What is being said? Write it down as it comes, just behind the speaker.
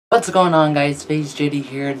What's going on, guys? Space JD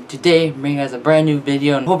here. Today I'm bringing you guys a brand new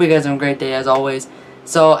video and hope you guys have a great day as always.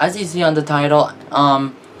 So as you see on the title,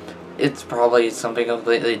 it's probably something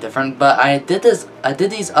completely different, but I did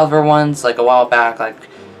these other ones like a while back, like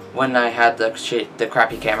when I had the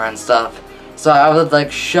crappy camera and stuff. So I would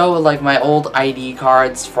like show like my old ID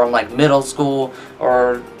cards from like middle school,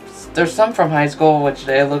 or there's some from high school which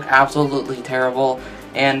they look absolutely terrible.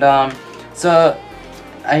 And so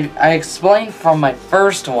I explained from my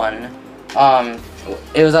first one,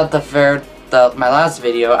 it was at the fair, my last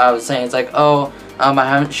video. I was saying it's like, oh, I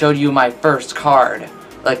haven't showed you my first card,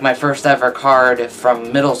 like my first ever card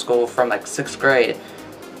from middle school, from like 6th grade.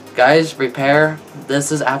 Guys, prepare,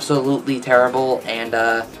 this is absolutely terrible. And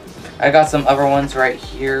I got some other ones right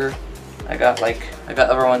here. I got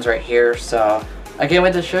other ones right here, so I can't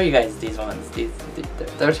wait to show you guys these ones.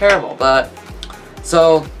 They're terrible. But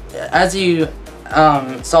so as you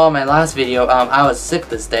saw in my last video, I was sick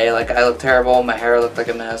this day. Like, I looked terrible, my hair looked like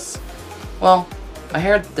a mess. Well, my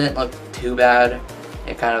hair didn't look too bad.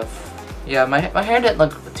 It kind of, yeah, my hair didn't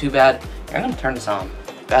look too bad. Here, I'm gonna turn this on.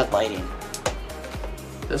 Bad lighting.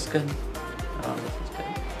 This good? Oh, this is good.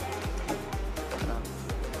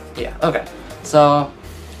 Yeah, okay. So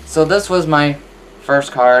this was my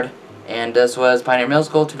first card, and this was Pioneer Middle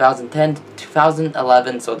School 2010 to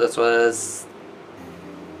 2011, so this was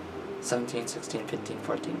 17, 16, 15,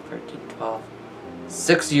 14, 13, 12,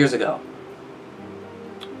 6 years ago.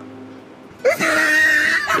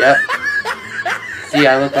 Yep. See,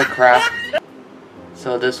 I look like crap.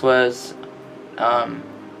 So this was Pioneer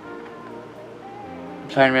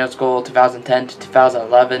Middle School 2010 to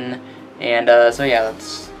 2011, and so yeah,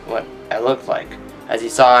 that's what I looked like. As you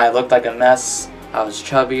saw, I looked like a mess. I was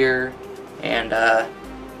chubbier, and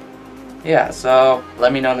yeah, so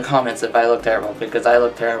let me know in the comments if I look terrible, because I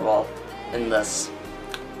look terrible in this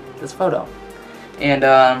photo. And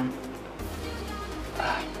I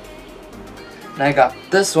got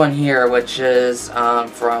this one here, which is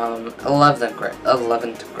from 11th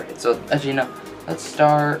grade. So as you know, let's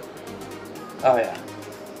start. Oh yeah.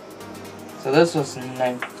 So this was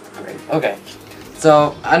 9th grade. Okay.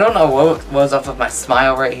 So I don't know what was up with my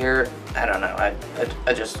smile right here. I don't know.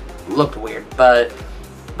 I just looked weird, but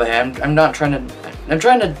I'm not trying to. I'm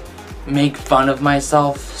trying to make fun of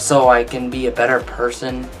myself so I can be a better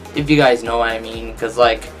person, if you guys know what I mean. Cause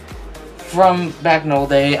like from back in the old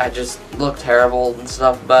day, I just looked terrible and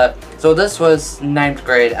stuff. But so this was 9th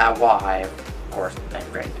grade at Y, of course,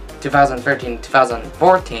 9th grade, 2013,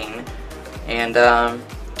 2014, and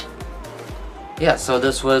yeah. So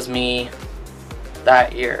this was me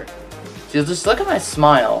that year. So just look at my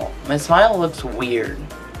smile. My smile looks weird.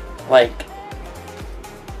 Like,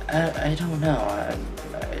 I don't know.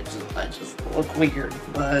 I just look weird.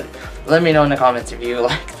 But let me know in the comments if you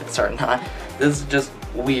like this or not. This is just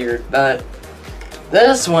weird. But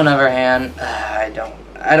this one, on the other hand, I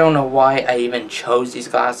don't know why I even chose these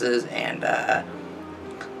glasses, and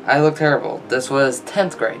I look terrible. This was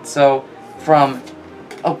 10th grade. So from,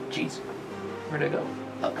 oh jeez, where'd it go?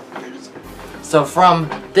 Oh, here it is. So from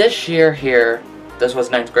this year here, this was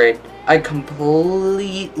 9th grade, I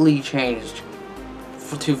completely changed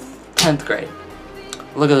to 10th grade.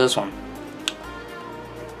 Look at this one.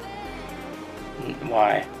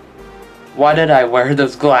 Why? Why did I wear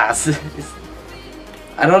those glasses?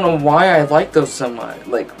 I don't know why I like those so much.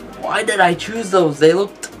 Like, why did I choose those? They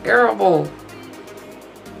look terrible.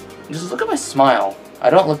 Just look at my smile. I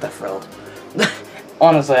don't look that thrilled.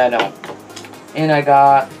 Honestly, I don't. And I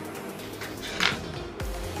got...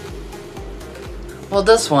 well,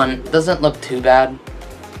 this one doesn't look too bad.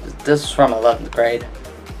 This is from 11th grade.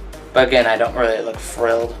 But again, I don't really look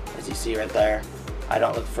thrilled, as you see right there. I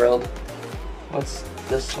don't look thrilled. What's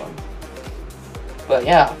this one? But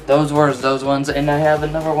yeah, those were those ones. And I have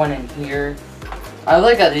another one in here. I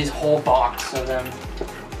like got these whole box of them.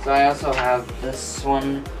 So I also have this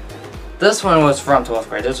one. This one was from 12th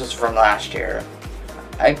grade. This was from last year.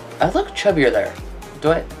 I look chubbier there.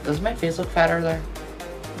 Does my face look fatter there?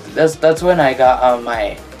 That's when I got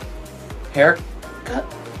my hair cut.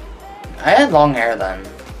 I had long hair then.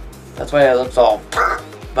 That's why it looks all.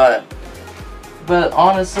 But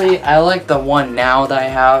honestly, I like the one now that I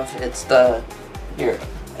have. It's the here.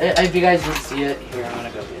 If you guys didn't see it, here, I'm gonna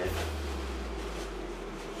go get it.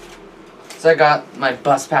 So I got my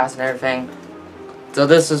bus pass and everything. So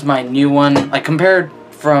this is my new one. Like compared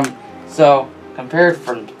from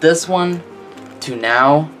this one to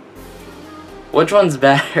now, which one's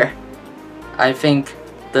better? I think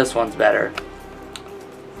this one's better.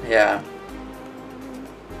 Yeah.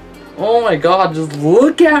 Oh my god, just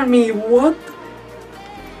look at me. What?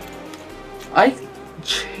 I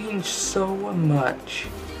changed so much.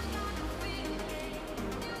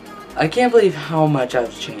 I can't believe how much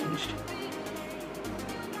I've changed.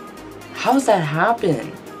 How's that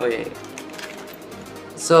happen? Wait.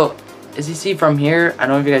 So, as you see from here, I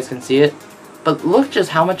don't know if you guys can see it, but look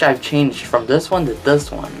just how much I've changed from this one to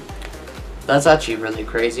this one. That's actually really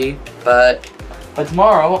crazy. But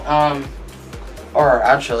tomorrow, or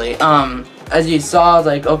actually, as you saw,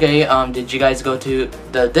 like, okay, did you guys go to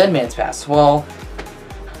the Dead Man's Pass? Well,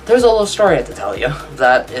 there's a little story I have to tell you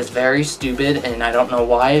that is very stupid, and I don't know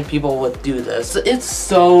why people would do this. It's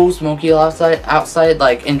so smoky outside,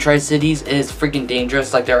 like in Tri-Cities is freaking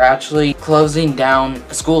dangerous. Like they're actually closing down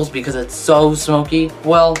schools because it's so smoky.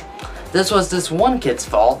 Well, this was this one kid's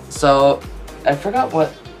fault, so I forgot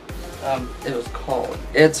what it was called.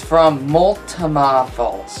 It's from Multnomah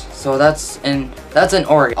Falls, so that's in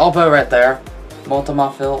Oregon. I'll put it right there,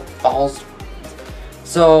 Multnomah Falls.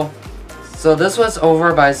 So this was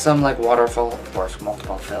over by some like waterfall, of course,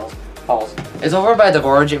 multiple falls. It's over by the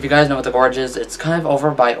gorge. If you guys know what the gorge is, it's kind of over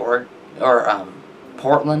by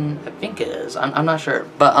Portland, I think it is. I'm not sure,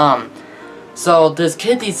 but so this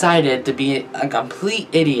kid decided to be a complete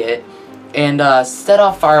idiot and set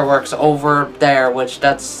off fireworks over there, which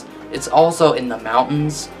it's also in the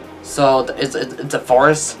mountains, so it's a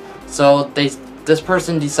forest. So this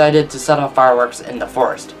person decided to set off fireworks in the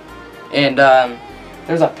forest, and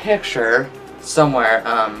there's a picture somewhere,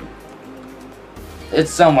 it's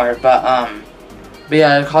somewhere, but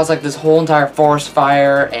yeah, it caused like this whole entire forest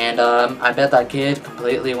fire, and I bet that kid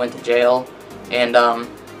completely went to jail, and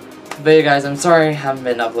but yeah guys, I'm sorry I haven't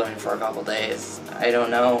been uploading for a couple days. I don't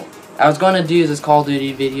know. I was going to do this Call of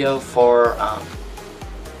Duty video for,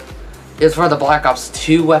 it's for the Black Ops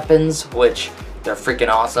 2 weapons, which they're freaking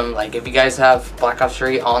awesome. Like, if you guys have Black Ops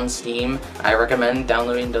 3 on Steam, I recommend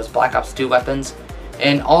downloading those Black Ops 2 weapons.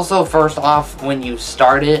 And also, first off, when you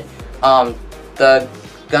start it, the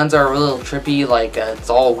guns are a little trippy, like, it's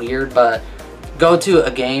all weird, but go to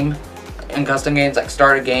a game, in custom games, like,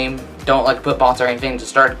 start a game, don't, like, put bots or anything, just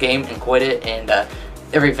start a game and quit it, and,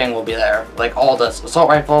 everything will be there. Like, all the assault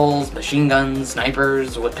rifles, machine guns,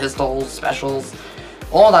 snipers, with pistols, specials,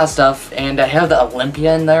 all that stuff. And I have the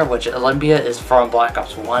Olympia in there, which Olympia is from Black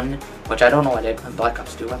Ops 1, which I don't know why they put Black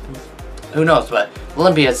Ops 2 weapons. Who knows, but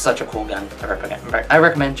Olympia is such a cool gun. I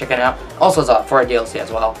recommend checking it out. Also, it's for a DLC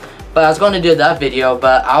as well. But I was going to do that video,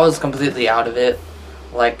 but I was completely out of it.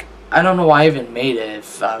 Like, I don't know why I even made it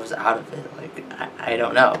if I was out of it. Like, I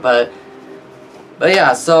don't know. But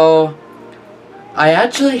yeah, so I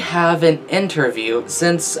actually have an interview.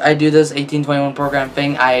 Since I do this 1821 program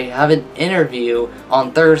thing, I have an interview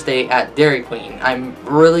on Thursday at Dairy Queen. I'm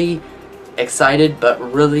really excited, but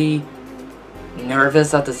really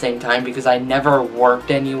nervous at the same time because I never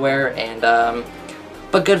worked anywhere, and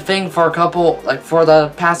but good thing for for the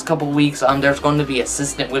past couple weeks, there's going to be an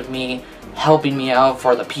assistant with me helping me out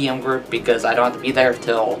for the PM group because I don't have to be there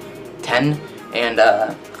till 10, and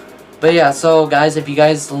but yeah, so guys, if you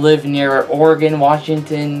guys live near Oregon,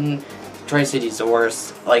 Washington, Tri-Cities the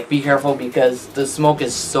worst, like, be careful because the smoke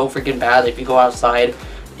is so freaking bad. If you go outside,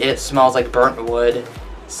 it smells like burnt wood.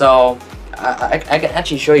 So I can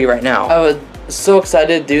actually show you right now. I was so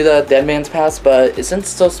excited to do the Dead Man's Pass, but since it's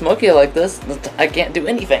so smoky like this, I can't do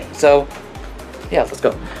anything. So yeah, let's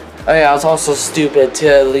go. Oh yeah, I was also stupid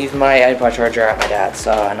to leave my iPod charger at my dad's,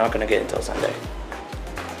 so I'm not gonna get it until Sunday.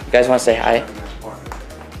 You guys want to say hi?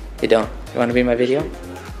 You don't? You want to be in my video?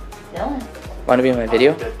 No. Want to be in my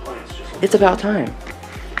video? It's about time.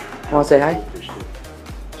 You want to say hi?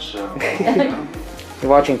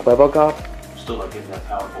 You're watching Quebo Cop? Still like getting that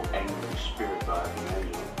powerful angry spirit vibe from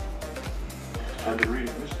Angela. I've been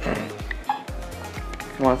reading this.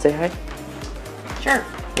 You want to say hi? Sure.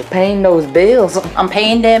 You're paying those bills. I'm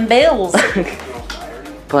paying them bills.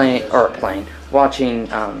 Watching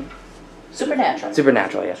Supernatural.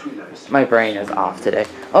 Supernatural, yeah. My brain is off today.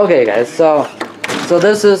 Okay, guys, so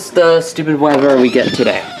this is the stupid weather we get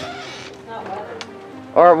today.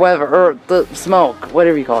 Or weather, or the smoke,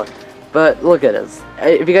 whatever you call it. But look at this.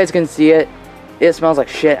 If you guys can see it, it smells like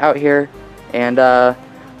shit out here. And,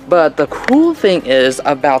 but the cool thing is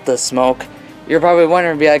about the smoke, you're probably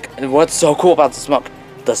wondering, be like, what's so cool about the smoke?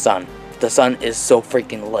 The sun. The sun is so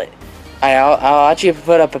freaking lit. I'll actually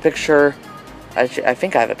put up a picture. I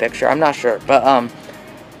think I have a picture. I'm not sure, but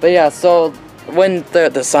yeah. So when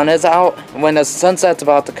the sun is out, when the sunset's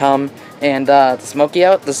about to come, and the smoky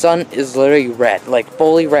out, the sun is literally red, like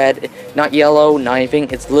fully red, not yellow, not anything.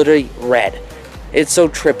 It's literally red. It's so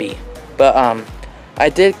trippy. But I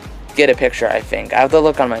did get a picture. I think I have to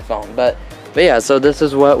look on my phone. But yeah. So this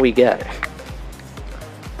is what we get.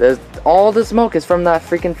 All the smoke is from that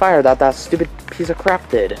freaking fire that stupid piece of crap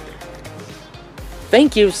did.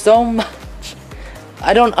 Thank you so much.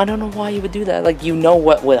 I don't know why you would do that. Like, you know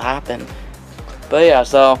what would happen. But yeah,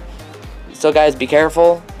 so guys, be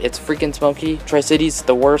careful. It's freaking smoky. Tri-Cities,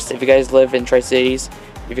 the worst. If you guys live in Tri-Cities,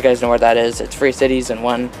 if you guys know where that is, it's 3 cities in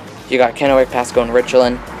one. You got Kennewick, Pasco, and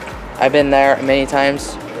Richland. I've been there many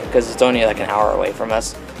times because it's only like an hour away from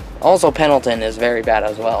us. Also, Pendleton is very bad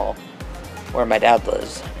as well, where my dad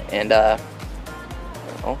lives. And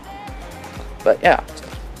but yeah.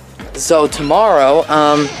 So tomorrow,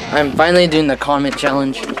 I'm finally doing the comment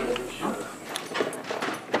challenge.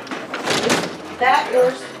 That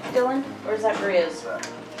yours, Dylan? Or is that Bria's?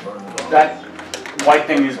 That white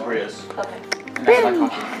thing is Bria's. Okay. And that's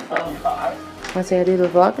my copy. Want to say I do the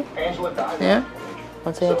vlog? Yeah?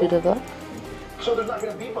 Want to say I do the vlog? So there's not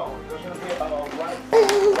going to be bone. There's going to be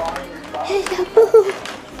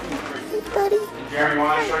Jeremy, you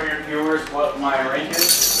want to show your viewers what my rank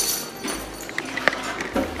is?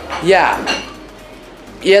 Yeah.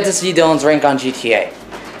 You have to see Dylan's rank on GTA.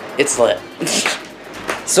 It's lit.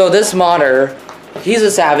 So this modder, he's a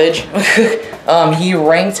savage. He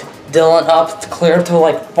ranked Dylan up clear to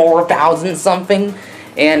like 4,000 something.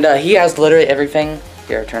 And he has literally everything.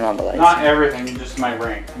 Here, turn on the lights. Not everything, just my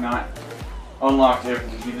rank. Not unlocked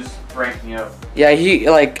everything. He just ranked me up. Yeah, he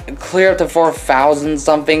like clear up to 4,000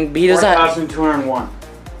 something. But he doesn't. 4,201.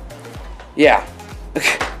 Yeah.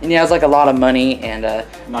 And he has like a lot of money and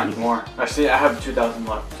Not anymore. Actually, I have 2,000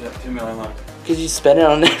 left. 2 million left. Cause you spend it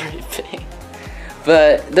on everything.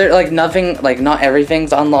 But they're like nothing, like not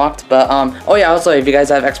everything's unlocked. But oh yeah, also if you guys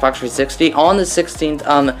have Xbox 360 on the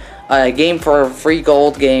 16th, game for free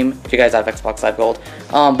gold game. If you guys have Xbox Live Gold,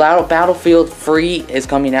 Battlefield free is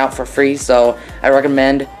coming out for free. So I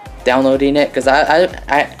recommend downloading it because I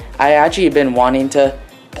actually been wanting to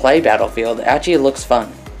play Battlefield. It actually looks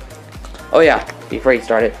fun. Oh yeah, before you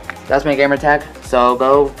start it, that's my gamer tag. So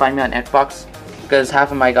go find me on Xbox because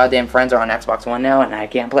half of my goddamn friends are on Xbox One now, and I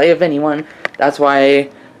can't play with anyone. That's why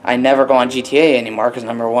I never go on GTA anymore, because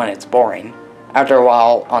number one, it's boring. After a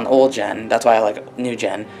while on old gen, that's why I like new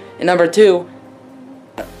gen. And number two,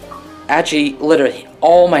 actually, literally,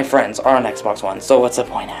 all my friends are on Xbox One, so what's the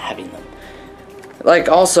point of having them? Like,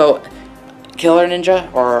 also, Killer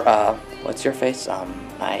Ninja, or, what's your face?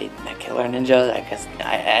 My Killer Ninja, I guess,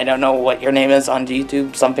 I don't know what your name is on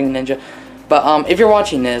YouTube, something Ninja. But, if you're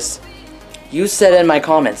watching this, you said in my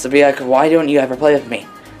comments to be like, why don't you ever play with me?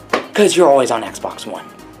 Because you're always on Xbox One.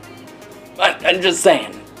 I'm just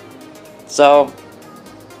saying. So,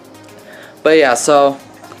 but yeah, so,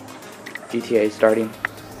 GTA starting.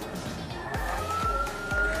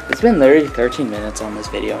 It's been literally 13 minutes on this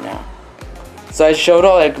video now. So I showed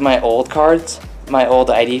all like my old cards, my old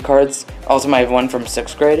ID cards, also my one from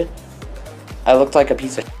 6th grade. I looked like a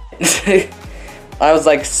piece of shit. I was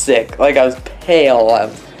like sick, like I was pale.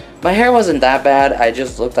 My hair wasn't that bad, I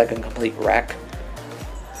just looked like a complete wreck.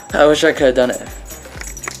 I wish I could have done it.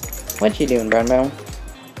 What you doing, Brownbow?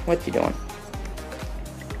 What you doing?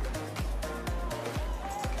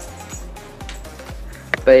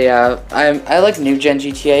 But yeah, I like new gen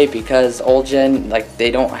GTA because old gen, like,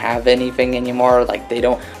 they don't have anything anymore. Like, they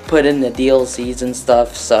don't put in the DLCs and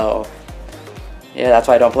stuff, so yeah, that's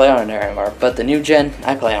why I don't play on there anymore. But the new gen,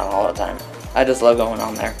 I play on all the time. I just love going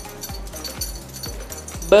on there.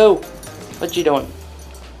 Boo! What you doing?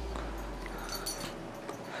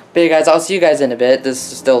 But yeah, guys, I'll see you guys in a bit.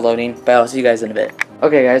 This is still loading, but I'll see you guys in a bit.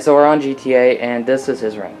 Okay, guys, so we're on GTA, and this is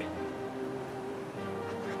his rank.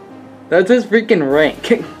 That's his freaking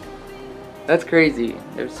rank. That's crazy.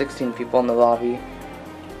 There's 16 people in the lobby.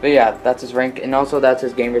 But yeah, that's his rank, and also that's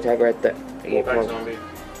his gamer tag right there.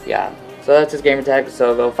 Yeah, so that's his gamer tag,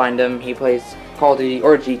 so go find him. He plays Call of Duty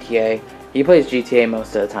or GTA. He plays GTA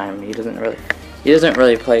most of the time. He doesn't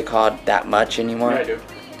really play COD that much anymore. Yeah, I do.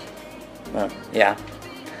 Well, yeah.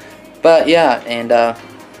 But yeah, and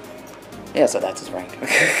yeah, so that's his rank.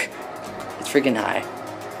 It's freaking high.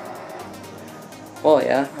 Well,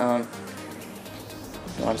 yeah, I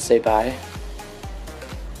want to say bye.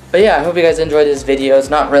 But yeah, I hope you guys enjoyed this video. It's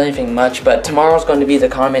not really anything much, but tomorrow's going to be the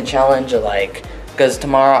comment challenge, like, because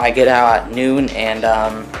tomorrow I get out at noon, and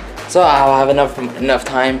so I'll have enough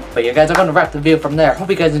time. But you guys are going to wrap the video from there. Hope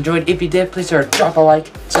you guys enjoyed. If you did, please drop a like,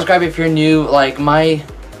 subscribe if you're new. Like, my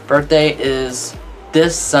birthday is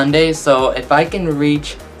this Sunday, so if I can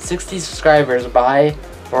reach 60 subscribers by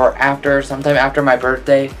or after, sometime after my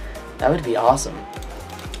birthday, that would be awesome.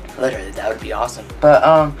 Literally, that would be awesome.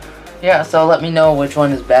 But yeah, so let me know which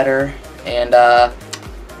one is better, and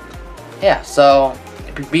yeah, so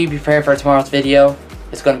be prepared for tomorrow's video.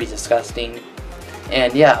 It's gonna be disgusting.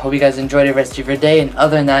 And yeah, hope you guys enjoyed the rest of your day, and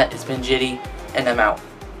other than that, it's been Jitty, and I'm out.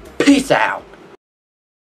 Peace out.